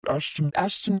Ashton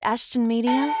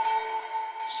Media.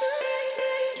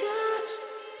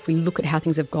 If we look at how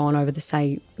things have gone over the,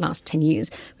 say, last 10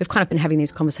 years, we've kind of been having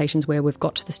these conversations where we've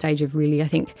got to the stage of really, I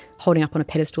think, holding up on a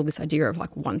pedestal this idea of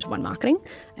like one-to-one marketing.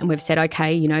 And we've said,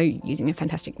 okay, you know, using a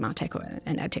fantastic MarTech or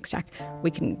an ad tech stack,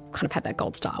 we can kind of have that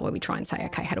gold star where we try and say,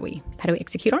 okay, how do we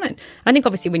execute on it? And I think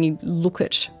obviously when you look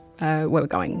at where we're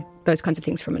going, those kinds of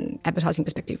things from an advertising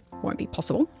perspective won't be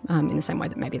possible in the same way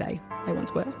that maybe they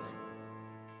once were.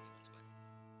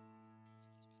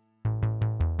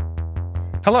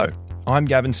 Hello, I'm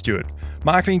Gavin Stewart,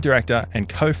 Marketing Director and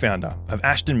co-founder of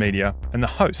Ashton Media and the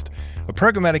host of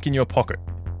Programmatic in Your Pocket,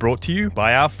 brought to you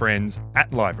by our friends at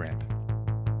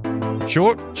LiveRamp.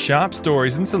 Short, sharp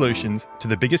stories and solutions to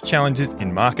the biggest challenges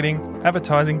in marketing,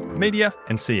 advertising, media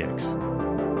and CX.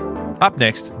 Up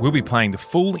next, we'll be playing the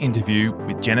full interview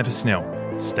with Jennifer Snell.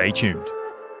 Stay tuned.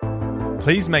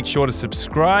 Please make sure to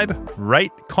subscribe,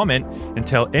 rate, comment, and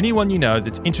tell anyone you know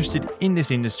that's interested in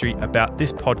this industry about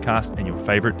this podcast and your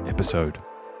favourite episode.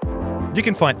 You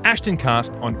can find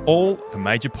Ashtoncast on all the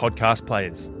major podcast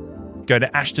players. Go to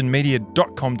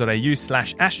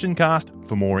ashtonmedia.com.au/ashtoncast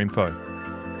for more info.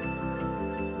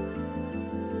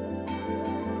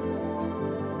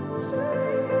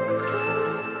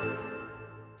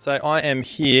 So I am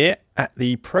here at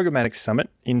the Programmatic Summit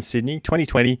in Sydney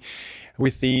 2020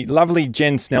 with the lovely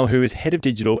Jen Snell, who is Head of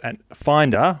Digital at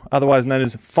Finder, otherwise known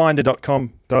as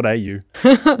finder.com.au.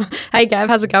 Hey Gav,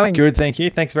 how's it going? Good, thank you.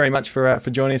 Thanks very much for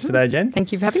joining us today, Jen.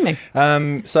 Thank you for having me.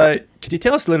 So could you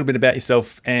tell us a little bit about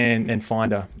yourself and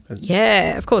Finder?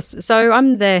 Yeah, of course. So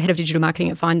I'm the Head of Digital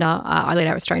Marketing at Finder. I lead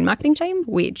our Australian marketing team,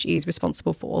 which is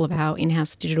responsible for all of our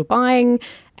in-house digital buying,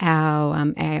 our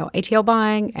ATL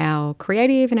buying, our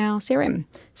creative and our CRM.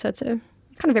 So it's a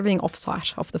kind of everything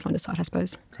off-site, off the Finder site, I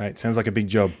suppose. Great. Sounds like a big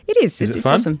job. It is. It's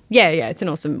fun? Awesome. Yeah. It's an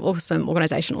awesome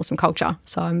organisation, awesome culture.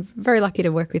 So I'm very lucky to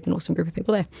work with an awesome group of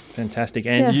people there. Fantastic.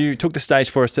 And you took the stage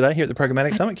for us today here at the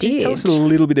Programmatic Summit. Can you tell us a did.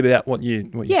 little bit about what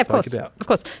you spoke about? Of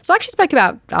course. So I actually spoke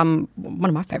about one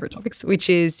of my favourite topics, which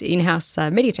is in-house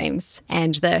media teams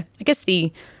and the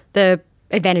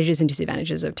advantages and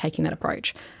disadvantages of taking that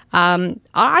approach.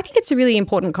 I think it's a really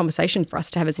important conversation for us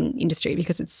to have as an industry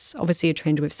because it's obviously a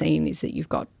trend we've seen is that you've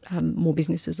got more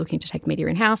businesses looking to take media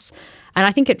in-house. And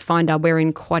I think at Finder, we're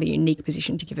in quite a unique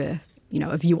position to give a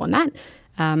view on that.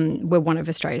 We're one of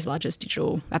Australia's largest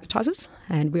digital advertisers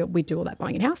and we do all that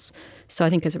buying in-house. So I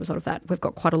think as a result of that, we've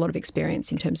got quite a lot of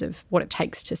experience in terms of what it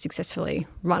takes to successfully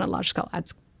run a large-scale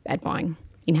ad buying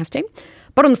in-house team.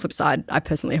 But on the flip side, I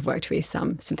personally have worked with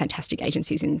some fantastic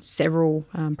agencies in several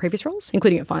previous roles,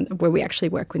 including at Finder, where we actually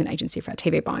work with an agency for our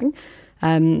TV buying.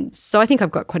 So I think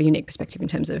I've got quite a unique perspective in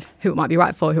terms of who it might be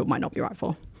right for, who it might not be right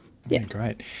for. Yeah,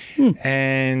 great.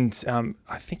 And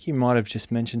I think you might have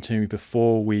just mentioned to me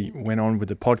before we went on with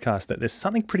the podcast that there's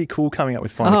something pretty cool coming up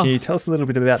with Finder. Can you tell us a little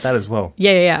bit about that as well?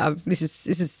 Yeah. This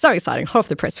is so exciting. Hot off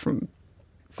the press from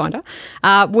Finder.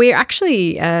 We're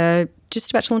actually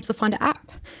just about to launch the Finder app,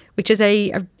 which is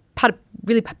a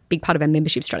really big part of our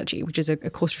membership strategy, which is a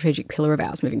core strategic pillar of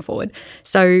ours moving forward.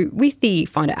 So with the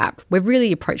Finder app, we've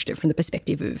really approached it from the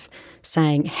perspective of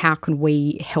saying how can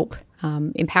we help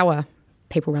empower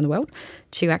people around the world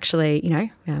to actually,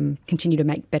 continue to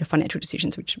make better financial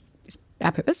decisions, which is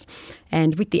our purpose.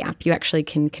 And with the app, you actually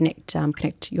can connect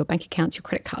your bank accounts, your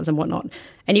credit cards and whatnot.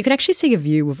 And you can actually see a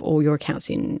view of all your accounts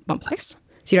in one place.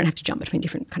 So you don't have to jump between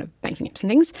different kind of banking apps and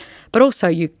things. But also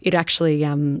it actually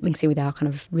links in with our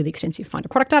kind of really extensive Finder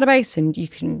product database and you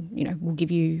can, we'll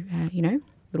give you,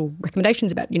 little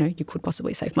recommendations about, you could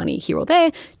possibly save money here or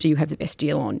there. Do you have the best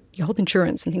deal on your health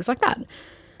insurance and things like that?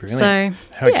 Brilliant. So,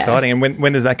 how exciting. And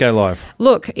when does that go live?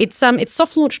 Look, it's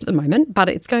soft launched at the moment, but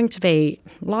it's going to be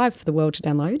live for the world to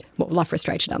download. Well, live for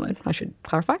Australia to download, I should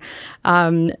clarify,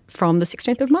 from the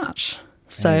 16th of March.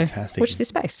 So fantastic. Watch this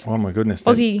space. Oh my goodness.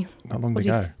 Aussie. Not long to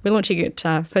go. We're launching it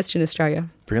first in Australia.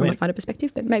 Brilliant. From a Finder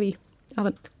perspective, but maybe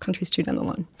other countries too down the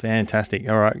line. Fantastic.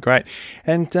 All right, great.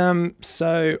 And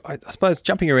so I suppose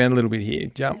jumping around a little bit here,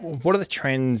 what are the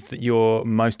trends that you're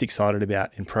most excited about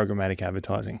in programmatic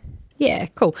advertising? Yeah,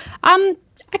 cool.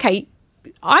 Okay,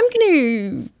 I'm going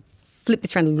to flip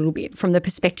this around a little bit from the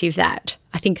perspective that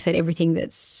I think that everything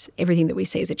that we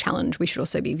see as a challenge, we should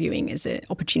also be viewing as an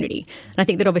opportunity. And I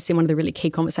think that obviously one of the really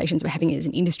key conversations we're having as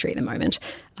an industry at the moment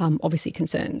obviously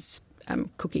concerns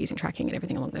cookies and tracking and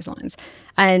everything along those lines.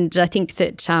 And I think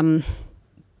that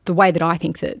the way that I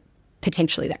think that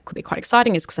potentially that could be quite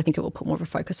exciting is because I think it will put more of a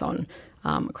focus on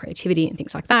creativity and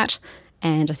things like that.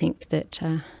 And I think that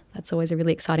that's always a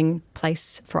really exciting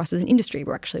place for us as an industry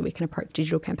where actually we can approach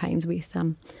digital campaigns with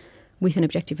an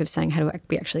objective of saying how do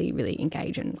we actually really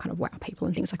engage and kind of wow people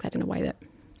and things like that in a way that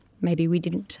maybe we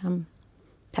didn't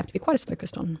have to be quite as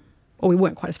focused on, or we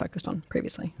weren't quite as focused on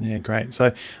previously. Yeah, great.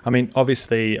 So, I mean,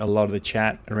 obviously a lot of the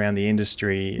chat around the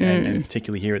industry and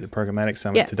particularly here at the Programmatic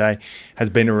Summit today has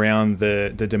been around the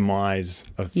demise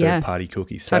of third-party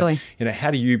cookies. So, totally.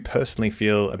 How do you personally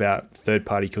feel about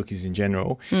third-party cookies in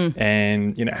general?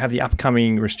 And, have the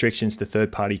upcoming restrictions to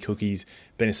third-party cookies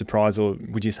been a surprise, or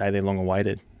would you say they're long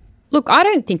awaited? Look, I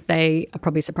don't think they are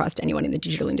probably a surprise to anyone in the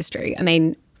digital industry. I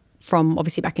mean, from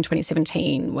obviously back in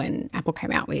 2017 when Apple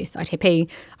came out with ITP,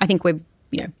 I think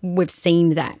we've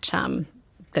seen that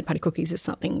third-party cookies is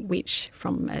something which,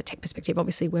 from a tech perspective,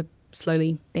 obviously we're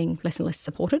slowly being less and less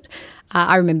supported.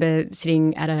 I remember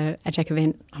sitting at a tech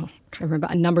event, I can't remember,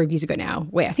 a number of years ago now,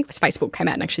 where I think it was Facebook came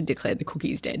out and actually declared the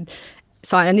cookies dead.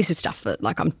 So, and this is stuff that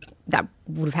that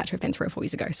would have had to have been 3 or 4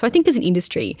 years ago. So I think as an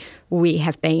industry, we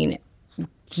have been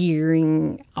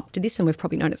gearing up to this, and we've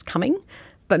probably known it's coming,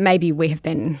 but maybe we have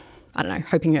been, I don't know,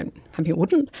 hoping it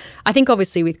wouldn't. I think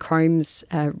obviously with Chrome's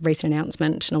recent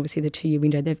announcement and obviously the 2-year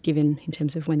window they've given in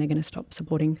terms of when they're going to stop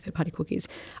supporting third-party cookies,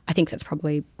 I think that's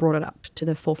probably brought it up to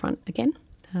the forefront again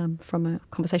from a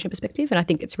conversation perspective. And I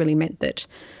think it's really meant that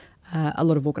a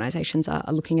lot of organisations are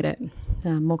looking at it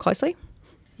more closely.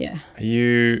 Yeah. Are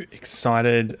you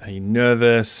excited? Are you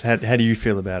nervous? How do you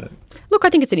feel about it? Look, I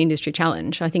think it's an industry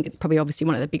challenge. I think it's probably obviously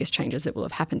one of the biggest changes that will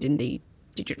have happened in the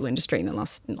digital industry in the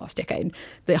last decade.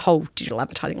 The whole digital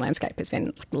advertising landscape has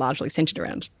been largely centred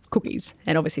around cookies,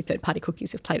 and obviously third-party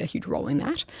cookies have played a huge role in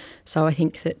that. So I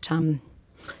think that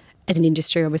as an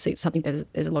industry, obviously it's something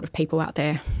that there's a lot of people out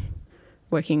there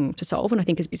working to solve, and I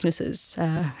think as businesses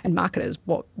and marketers,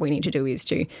 what we need to do is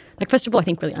to, first of all, I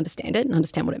think really understand it and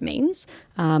understand what it means,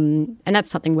 and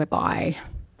that's something whereby,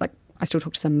 I did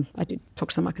talk to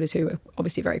some marketers who are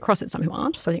obviously very across it, some who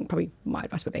aren't. So I think probably my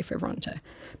advice would be for everyone to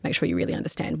make sure you really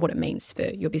understand what it means for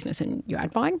your business and your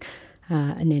ad buying.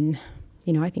 And then,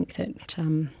 I think that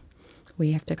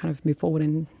we have to kind of move forward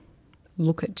and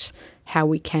look at how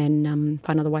we can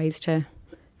find other ways to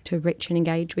reach and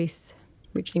engage with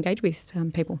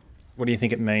people. What do you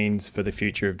think it means for the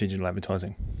future of digital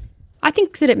advertising? I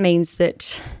think that it means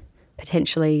that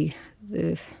potentially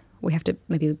we have to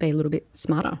maybe be a little bit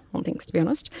smarter on things, to be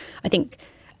honest. I think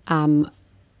one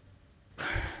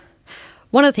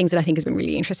of the things that I think has been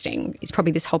really interesting is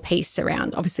probably this whole piece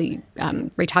around obviously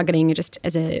retargeting just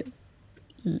as a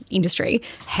industry,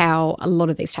 how a lot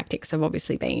of these tactics have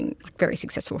obviously been very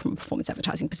successful from a performance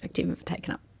advertising perspective, have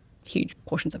taken up huge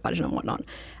portions of budget and whatnot.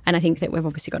 And I think that we've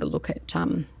obviously got to look at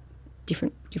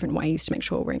different ways to make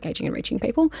sure we're engaging and reaching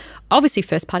people. Obviously,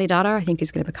 first-party data, I think, is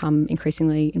going to become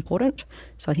increasingly important.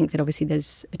 So I think that obviously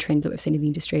there's a trend that we've seen in the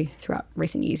industry throughout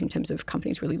recent years in terms of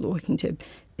companies really looking to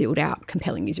build out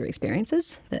compelling user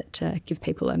experiences that give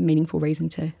people a meaningful reason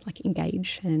to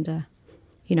engage and,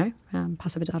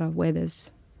 pass over data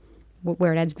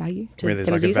where it adds value to where there's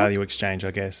them as a user. value exchange,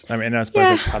 I guess. I mean, and I suppose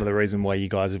that's part of the reason why you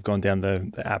guys have gone down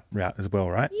the app route as well,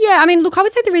 right? Yeah, I mean, look, I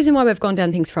would say the reason why we've gone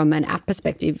down things from an app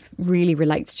perspective really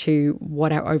relates to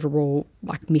what our overall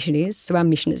mission is. So our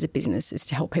mission as a business is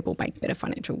to help people make better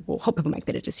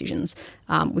decisions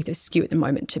with a skew at the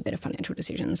moment to better financial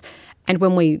decisions. And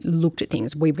when we looked at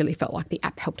things, we really felt like the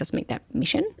app helped us meet that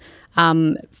mission.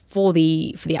 For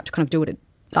the app to kind of do what it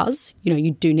does,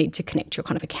 you do need to connect your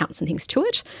kind of accounts and things to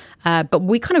it. But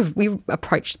we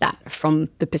approached that from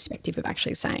the perspective of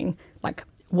actually saying,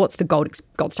 what's the gold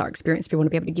star experience we want to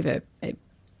be able to give a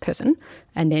person,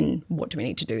 and then what do we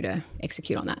need to do to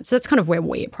execute on that? So that's kind of where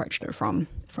we approached it from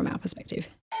our perspective.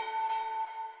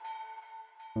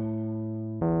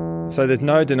 So there's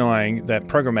no denying that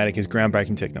programmatic is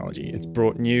groundbreaking technology. It's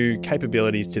brought new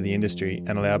capabilities to the industry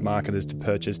and allowed marketers to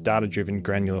purchase data-driven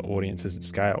granular audiences at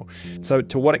scale. So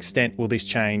to what extent will this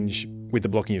change with the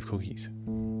blocking of cookies?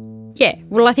 Yeah,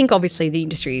 well, I think obviously the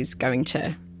industry is going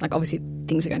to, obviously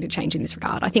things are going to change in this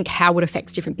regard. I think how it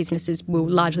affects different businesses will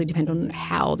largely depend on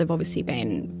how they've obviously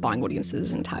been buying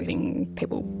audiences and targeting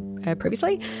people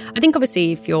previously. I think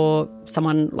obviously if you're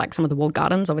someone like some of the walled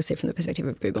gardens, obviously from the perspective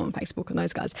of Google and Facebook and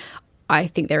those guys, I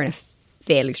think they're in a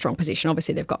fairly strong position.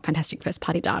 Obviously they've got fantastic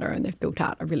first-party data and they've built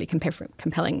out a really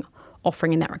compelling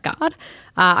offering in that regard.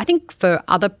 I think for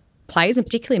other players, and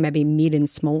particularly maybe mid and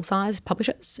small size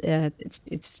publishers,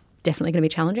 it's definitely going to be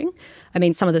challenging. I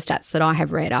mean, some of the stats that I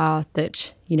have read are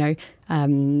that,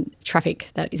 traffic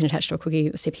that isn't attached to a cookie,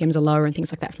 the CPMs are lower and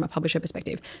things like that from a publisher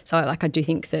perspective. So I do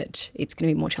think that it's going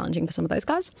to be more challenging for some of those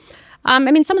guys. Some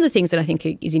of the things that I think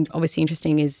is obviously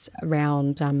interesting is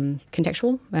around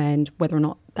contextual and whether or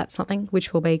not that's something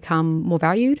which will become more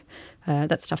valued.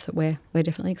 That's stuff that we're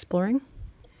definitely exploring.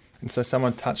 And so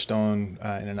someone touched on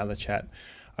in another chat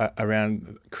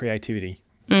around creativity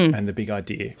and the big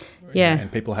idea. Yeah.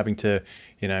 And people having to,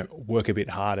 work a bit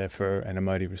harder for an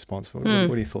emotive response. What are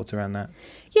your thoughts around that?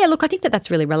 Yeah, look, I think that that's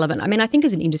really relevant. I mean, I think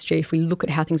as an industry, if we look at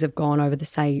how things have gone over the,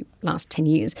 say, last 10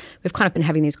 years, we've kind of been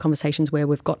having these conversations where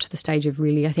we've got to the stage of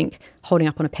really, I think, holding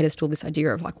up on a pedestal this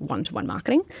idea of like one-to-one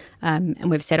marketing. And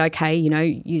we've said, okay,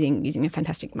 using a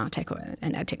fantastic MarTech or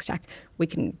an ad tech stack, we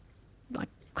can like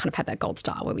kind of have that gold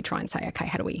star where we try and say, okay,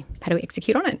 how do we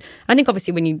execute on it? I think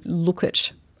obviously when you look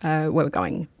at where we're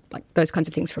going, like those kinds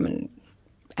of things from an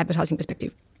advertising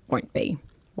perspective won't be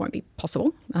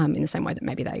possible in the same way that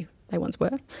maybe they once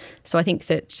were. So I think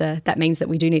that that means that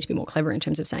we do need to be more clever in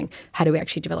terms of saying, how do we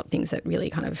actually develop things that really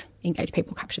kind of engage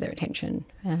people, capture their attention,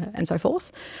 and so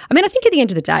forth. I mean, I think at the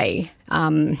end of the day,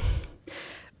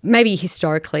 maybe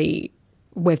historically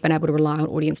we've been able to rely on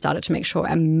audience data to make sure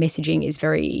our messaging is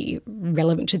very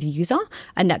relevant to the user,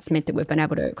 and that's meant that we've been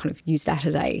able to kind of use that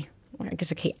as a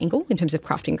key angle in terms of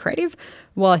crafting creative.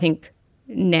 Well, I think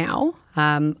now,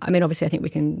 obviously I think we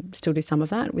can still do some of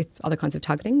that with other kinds of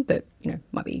targeting that,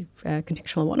 might be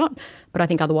contextual and whatnot. But I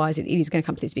think otherwise it is going to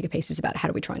come to these bigger pieces about how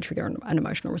do we try and trigger an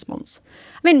emotional response.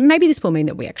 I mean, maybe this will mean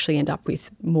that we actually end up with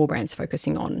more brands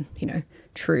focusing on,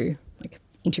 true like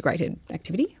integrated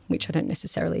activity, which I think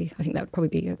that would probably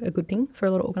be a good thing for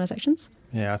a lot of organisations.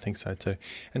 Yeah, I think so too.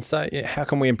 And so how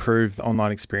can we improve the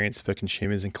online experience for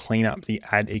consumers and clean up the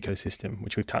ad ecosystem,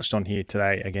 which we've touched on here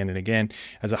today again and again,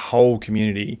 as a whole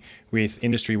community with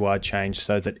industry-wide change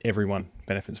so that everyone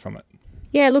benefits from it?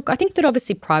 Yeah, look, I think that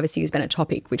obviously privacy has been a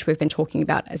topic which we've been talking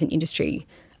about as an industry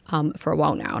for a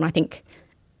while now. And I think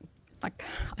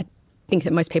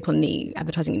that most people in the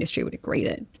advertising industry would agree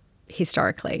that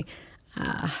historically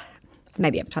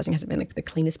maybe advertising hasn't been like the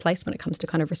cleanest place when it comes to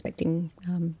kind of respecting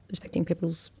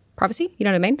people's privacy. You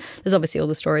know what I mean? There's obviously all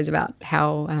the stories about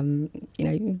how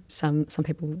some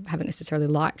people haven't necessarily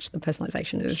liked the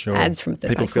personalisation of ads from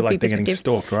third-party people feel like they're getting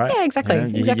stalked, right? Yeah, exactly.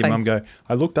 You hear your mum go,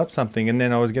 "I looked up something and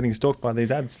then I was getting stalked by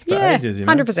these ads for ages."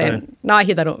 100%. So, no, I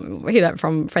hear that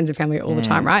from friends and family all the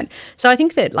time, right? So I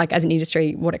think that like as an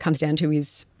industry, what it comes down to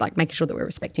is like making sure that we're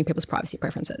respecting people's privacy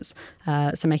preferences.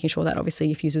 So making sure that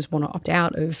obviously if users want to opt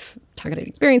out of targeted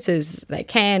experiences, they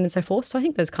can and so forth. So I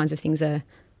think those kinds of things are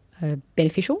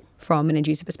beneficial from an end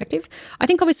user perspective. I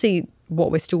think obviously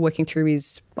what we're still working through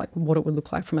is like what it would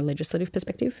look like from a legislative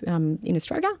perspective in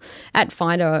Australia. At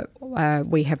Finder,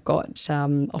 we have got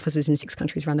offices in 6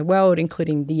 countries around the world,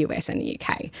 including the US and the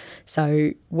UK.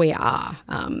 So we are,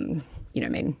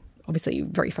 obviously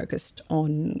very focused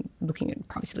on looking at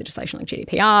privacy legislation like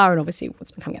GDPR and obviously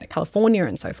what's been coming out of California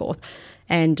and so forth.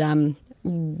 And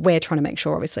we're trying to make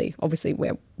sure, obviously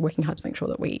we're working hard to make sure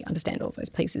that we understand all of those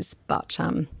pieces. But it's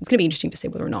going to be interesting to see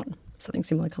whether or not something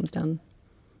similar comes down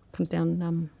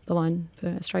the line for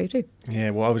Australia too.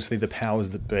 Yeah, well, obviously the powers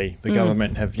that be, the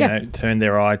government have turned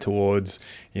their eye towards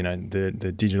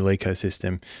the digital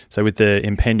ecosystem. So with the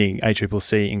impending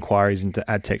ACCC inquiries into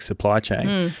ad tech supply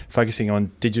chain, focusing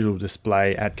on digital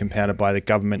display ad compounded by the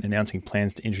government announcing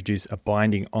plans to introduce a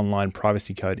binding online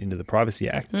privacy code into the Privacy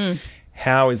Act.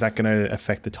 How is that going to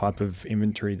affect the type of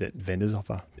inventory that vendors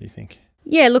offer, do you think?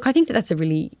 Yeah, look, I think that's a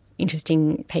really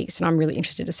interesting piece and I'm really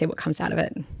interested to see what comes out of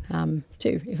it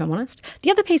too, if I'm honest. The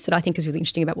other piece that I think is really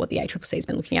interesting about what the ACCC has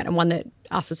been looking at and one that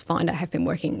us as Finder have been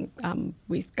working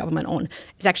with government on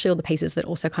is actually all the pieces that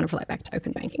also kind of relate back to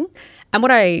open banking. And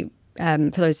what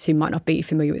for those who might not be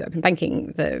familiar with open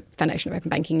banking, the foundation of open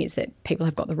banking is that people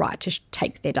have got the right to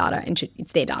take their data and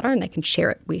it's their data and they can share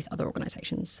it with other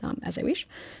organisations as they wish.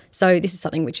 So this is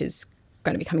something which is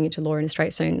going to be coming into law in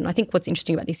Australia soon. And I think what's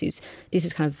interesting about this is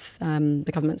kind of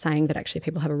the government saying that actually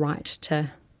people have a right to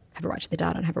their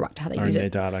data and have a right to how they use their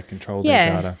it. Data, control their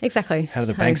data. Yeah, exactly. How do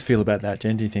the banks feel about that,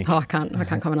 Jen, do you think? Oh, I can't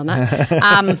comment on that.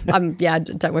 I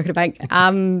don't work at a bank.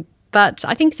 But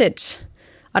I think that,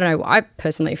 I don't know, I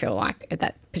personally feel like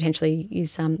that potentially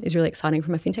is really exciting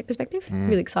from a fintech perspective,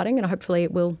 really exciting, and hopefully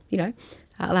it will,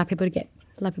 allow people to get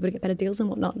better deals and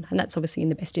whatnot. And that's obviously in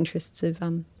the best interests of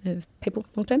people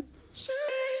long term.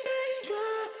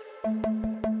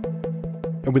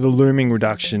 And with a looming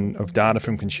reduction of data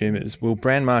from consumers, will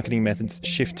brand marketing methods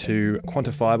shift to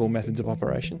quantifiable methods of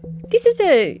operation? This is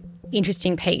an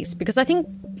interesting piece because I think,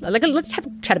 let's have a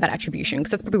chat about attribution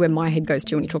because that's probably where my head goes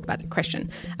to when you talk about the question.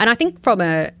 And I think from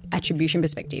an attribution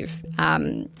perspective,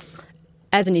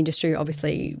 as an industry,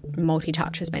 obviously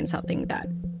multi-touch has been something that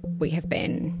we have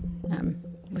been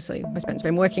obviously most brands have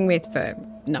been working with for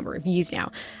a number of years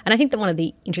now. And I think that one of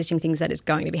the interesting things that is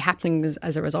going to be happening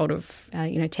as a result of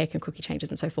tech and cookie changes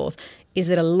and so forth is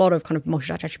that a lot of kind of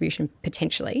multi-touch attribution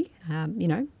potentially,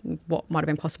 what might have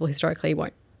been possible historically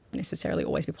won't necessarily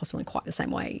always be possible in quite the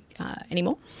same way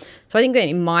anymore. So I think that,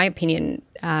 in my opinion,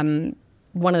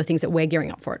 one of the things that we're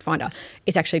gearing up for at Finder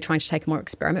is actually trying to take a more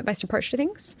experiment-based approach to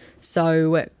things.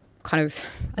 So kind of,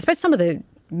 I suppose some of the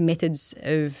methods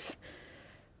of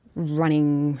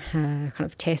running kind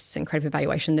of tests and creative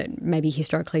evaluation that maybe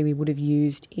historically we would have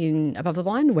used in above the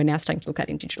line, we're now starting to look at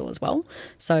in digital as well.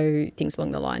 So things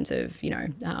along the lines of,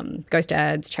 ghost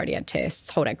ads, charity ad tests,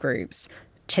 holdout groups,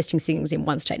 testing things in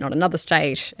one state, not another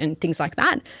state, and things like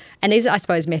that. And these are, I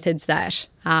suppose, methods that,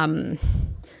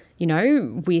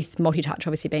 with multi-touch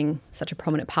obviously being such a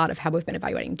prominent part of how we've been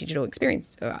evaluating digital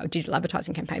experience, digital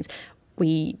advertising campaigns,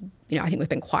 I think we've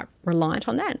been quite reliant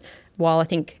on that. While I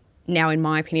think now, in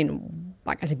my opinion,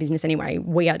 like as a business anyway,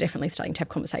 we are definitely starting to have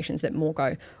conversations that more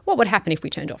go, what would happen if we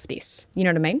turned off this? You know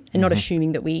what I mean? And not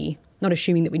assuming that we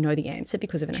know the answer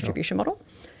because of an attribution model.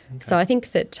 Okay. So I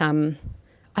think that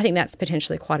that's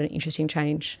potentially quite an interesting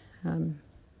change.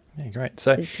 Great.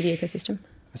 So to the ecosystem.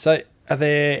 So are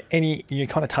there any, you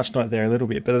kind of touched on it there a little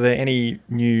bit, but are there any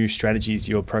new strategies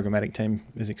your programmatic team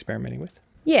is experimenting with?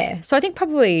 Yeah. So I think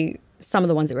probably some of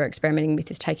the ones that we're experimenting with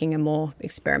is taking a more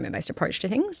experiment-based approach to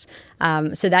things.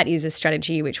 So that is a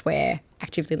strategy which we're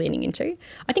actively leaning into.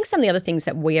 I think some of the other things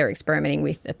that we are experimenting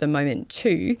with at the moment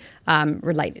too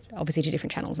relate obviously to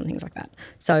different channels and things like that.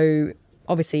 So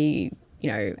obviously,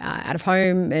 out of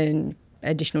home and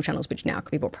additional channels which now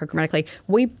can be bought programmatically.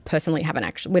 We personally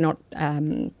haven't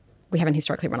we haven't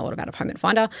historically run a lot of out of home at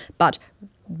Finder, but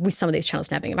with some of these channels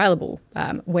now being available,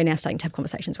 we're now starting to have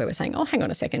conversations where we're saying, oh, hang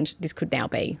on a second, this could now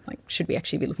be, like, should we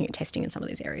actually be looking at testing in some of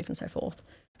these areas and so forth.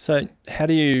 So how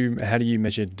do you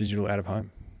measure digital out of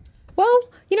home? Well,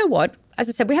 you know what? As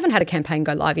I said, we haven't had a campaign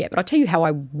go live yet, but I'll tell you how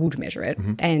I would measure it.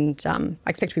 And I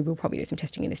expect we will probably do some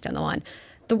testing in this down the line.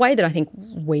 The way that I think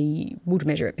we would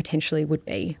measure it potentially would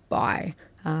be by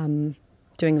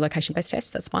doing location-based tests.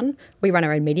 That's one. We run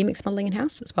our own media mix modelling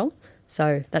in-house as well.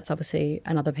 So that's obviously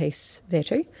another piece there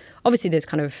too. Obviously, there's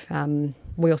kind of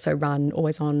we also run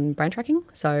always-on brand tracking.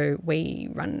 So we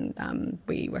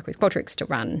work with Qualtrics to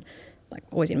run like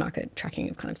always in market tracking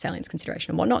of kind of salience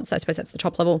consideration and whatnot. So I suppose that's the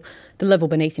top level. The level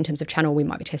beneath in terms of channel, we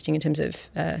might be testing in terms of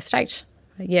state,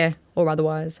 or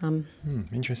otherwise.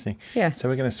 Interesting. Yeah. So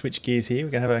we're going to switch gears here.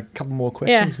 We're going to have a couple more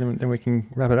questions, then we can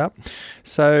wrap it up.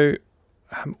 So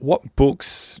what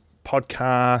books,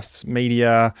 podcasts,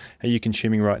 media are you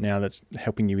consuming right now that's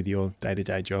helping you with your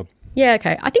day-to-day job? Yeah,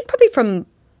 okay. I think probably from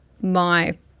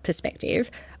my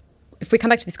perspective, if we come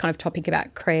back to this kind of topic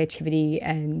about creativity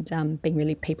and being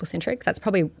really people-centric, that's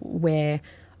probably where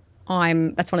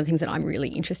that's one of the things that I'm really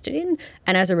interested in.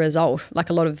 And as a result, like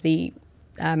a lot of the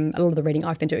reading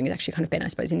I've been doing has actually kind of been, I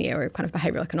suppose, in the area of kind of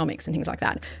behavioural economics and things like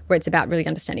that, where it's about really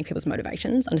understanding people's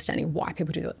motivations, understanding why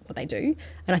people do what they do.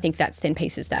 And I think that's then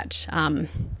pieces that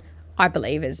I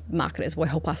believe as marketers will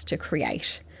help us to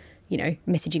create,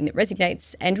 messaging that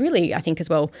resonates. And really, I think as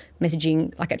well,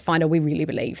 messaging, like at Finder, we really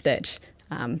believe that,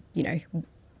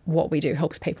 what we do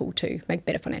helps people to make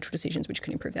better financial decisions, which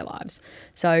can improve their lives.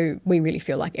 So we really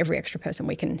feel like every extra person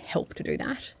we can help to do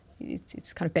that,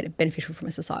 it's kind of beneficial from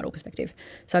a societal perspective.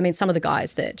 So, I mean, some of the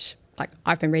guys that like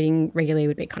I've been reading regularly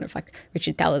would be kind of like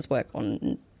Richard Thaler's work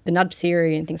on the nudge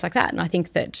theory and things like that. And I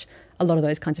think that a lot of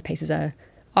those kinds of pieces are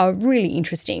really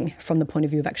interesting from the point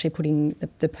of view of actually putting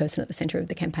the person at the centre of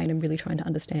the campaign and really trying to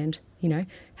understand,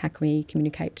 how can we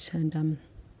communicate and,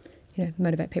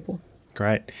 motivate people.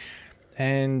 Great.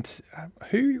 And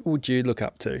who would you look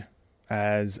up to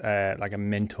as like a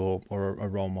mentor or a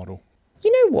role model?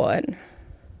 You know what?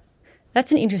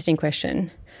 That's an interesting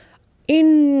question.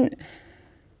 In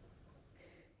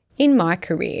my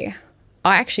career,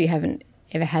 I actually haven't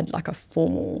ever had like a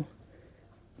formal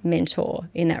mentor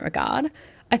in that regard.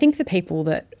 I think the people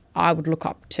that I would look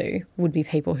up to would be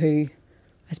people who,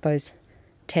 I suppose,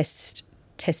 test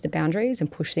the boundaries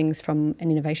and push things from an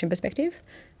innovation perspective.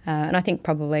 And I think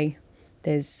probably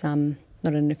there's,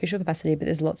 not in an official capacity, but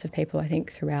there's lots of people I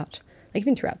think throughout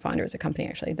Finder as a company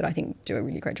actually, that I think do a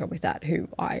really great job with that, who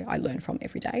I learn from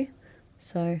every day.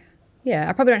 So, yeah,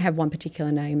 I probably don't have one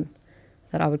particular name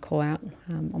that I would call out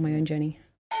on my own journey.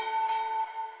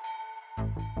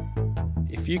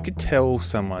 If you could tell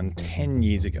someone 10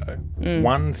 years ago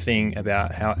one thing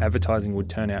about how advertising would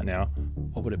turn out now,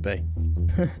 what would it be?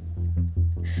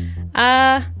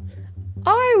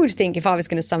 I would think if I was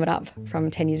going to sum it up from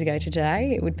 10 years ago to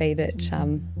today, it would be that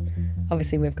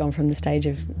obviously we've gone from the stage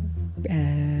of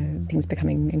things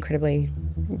becoming incredibly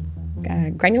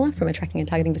granular from a tracking and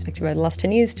targeting perspective over the last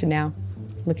 10 years to now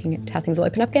looking at how things will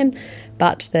open up again.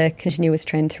 But the continuous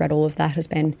trend throughout all of that has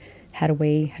been how do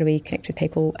we connect with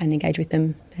people and engage with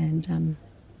them and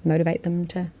motivate them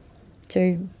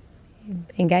to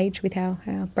engage with our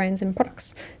brands and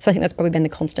products. So I think that's probably been the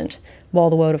constant, while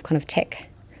the world of kind of tech,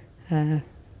 ad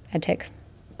tech,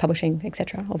 publishing,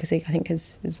 etc., obviously I think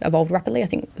has evolved rapidly. I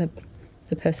think the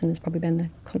person has probably been the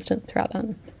constant throughout that.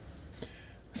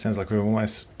 Sounds like we've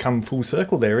almost come full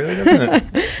circle there, really, doesn't it?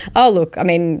 Oh, look, I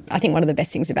mean, I think one of the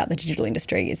best things about the digital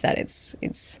industry is that it's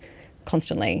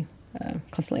constantly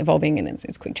evolving, and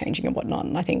it's quick changing and whatnot.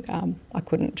 And I think where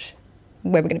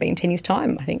we're going to be in 10 years'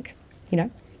 time, I think,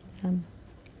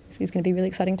 is going to be really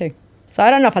exciting too. So I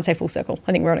don't know if I'd say full circle.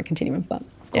 I think we're on a continuum, but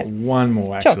I've got one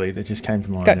more actually that just came to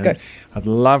mind. Go. I'd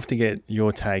love to get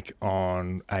your take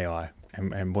on AI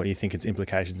and what you think its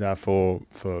implications are for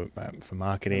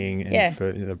marketing and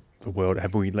for the world.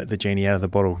 Have we let the genie out of the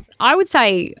bottle? I would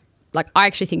say, I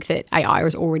actually think that AI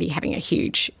is already having a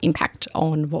huge impact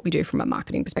on what we do from a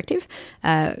marketing perspective.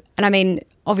 And I mean,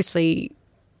 obviously,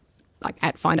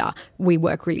 at Finder, we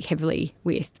work really heavily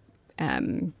with,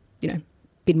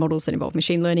 bid models that involve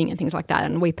machine learning and things like that.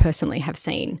 And we personally have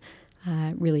seen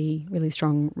really, really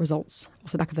strong results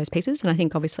off the back of those pieces. And I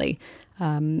think, obviously,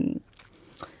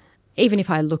 even if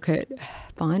I look at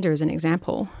Finder as an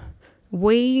example,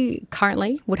 we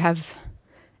currently would have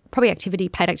probably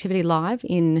paid activity live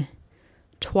in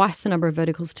twice the number of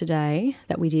verticals today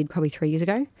that we did probably 3 years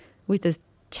ago, with a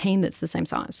team that's the same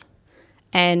size.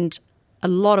 And a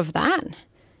lot of that,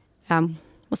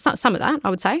 some of that, I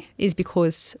would say, is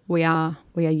because we are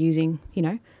using,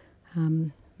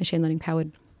 machine learning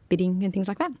powered bidding and things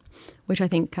like that, which I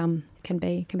think can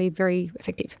be very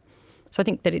effective. So I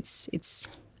think that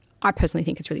I personally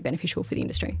think it's really beneficial for the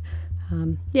industry.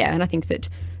 And I think that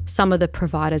some of the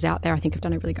providers out there, I think, have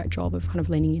done a really great job of kind of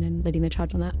leaning in and leading the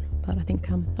charge on that. But I think,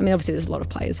 obviously there's a lot of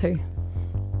players who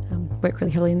work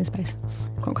really heavily in this space.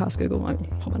 Comcast, Google, a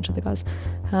whole bunch of the guys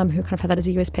who kind of have that as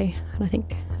a USP. And I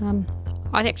think,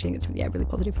 I actually think it's really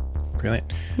positive.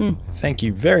 Brilliant. Thank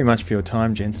you very much for your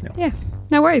time, Jen Snell. Yeah,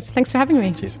 no worries. Thanks for having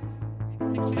me. Cheers.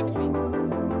 Thanks for having me.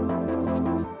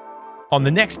 On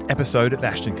the next episode of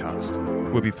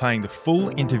Ashtoncast, we'll be playing the full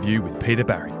interview with Peter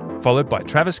Barry, followed by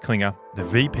Travis Klinger, the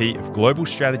VP of Global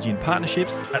Strategy and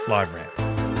Partnerships at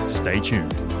LiveRamp. Stay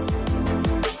tuned.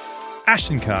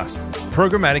 Ashtoncast,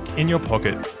 programmatic in your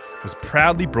pocket, was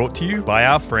proudly brought to you by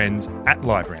our friends at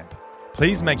LiveRamp.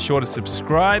 Please make sure to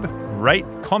subscribe, rate,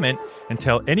 comment, and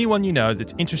tell anyone you know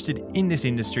that's interested in this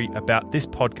industry about this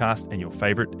podcast and your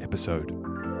favourite episode.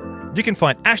 You can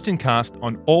find Ashtoncast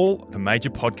on all the major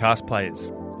podcast players: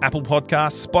 Apple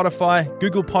Podcasts, Spotify,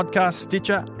 Google Podcasts,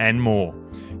 Stitcher, and more.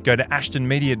 Go to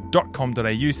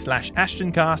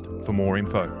ashtonmedia.com.au/Ashtoncast for more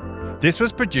info. This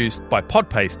was produced by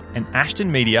Podpaste and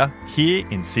Ashton Media here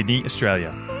in Sydney,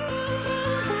 Australia.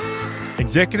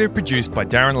 Executive produced by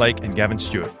Darren Lake and Gavin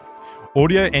Stewart.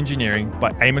 Audio engineering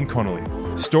by Eamon Connolly.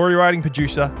 Storywriting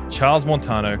producer Charles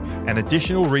Montano, and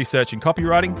additional research and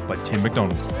copywriting by Tim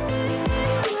McDonald.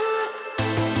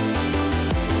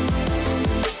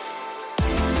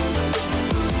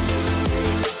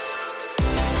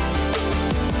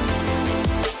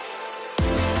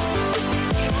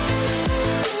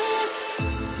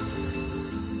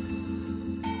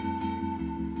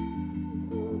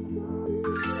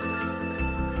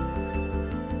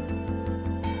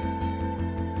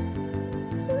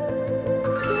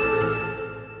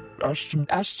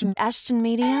 Ashton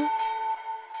Media.